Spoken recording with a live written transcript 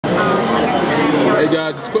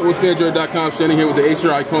guys? It's Quit with Fanjoy.com, standing here with the Acer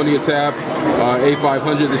Iconia tab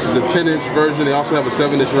A500. This is a 10-inch version. They also have a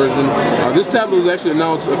 7-inch version. This tablet was actually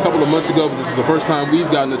announced a couple of months ago, but this is the first time we've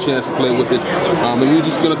gotten a chance to play with it. And we're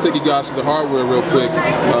just going to take you guys to the hardware real quick.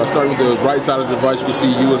 Starting with the right side of the device, you can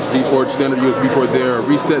see USB port, standard USB port there, a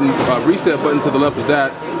reset button to the left of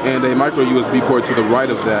that, and a micro USB port to the right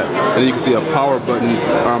of that. And then you can see a power button,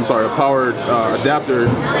 a power adapter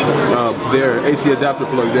there, AC adapter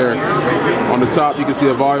plug there. On the top, you can see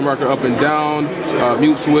a volume marker up and down,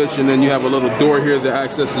 mute switch, and then you have a little door here that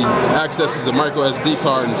accesses a micro SD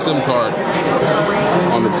card and SIM card.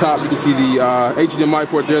 On the top, you can see the HDMI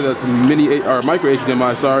port there. That's a micro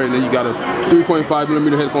HDMI, sorry. And then you got a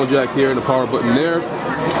 3.5mm headphone jack here and a power button there.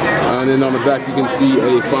 And then on the back, you can see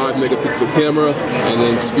a 5-megapixel camera, and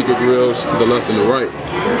then speaker grills to the left and the right.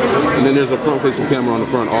 And then there's a front-facing camera on the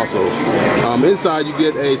front also. Inside, you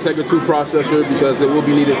get a Tegra 2 processor because it will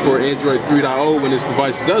be needed for Android 3.0 when this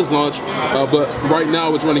device does launch. But right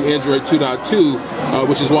now, it's running Android 2.2,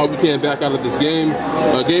 which is why we can't back out of this game.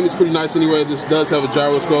 Game is pretty nice anyway. This does have a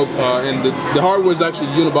gyroscope, and the hardware is actually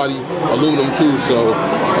unibody aluminum too, so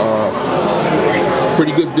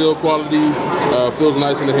pretty good build quality. Feels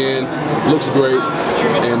nice in the hand, looks great,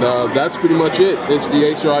 and that's pretty much it. It's the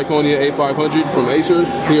Acer Iconia A500 from Acer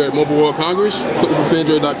here at Mobile World Congress. Quit from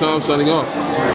Fanjoy.com, signing off.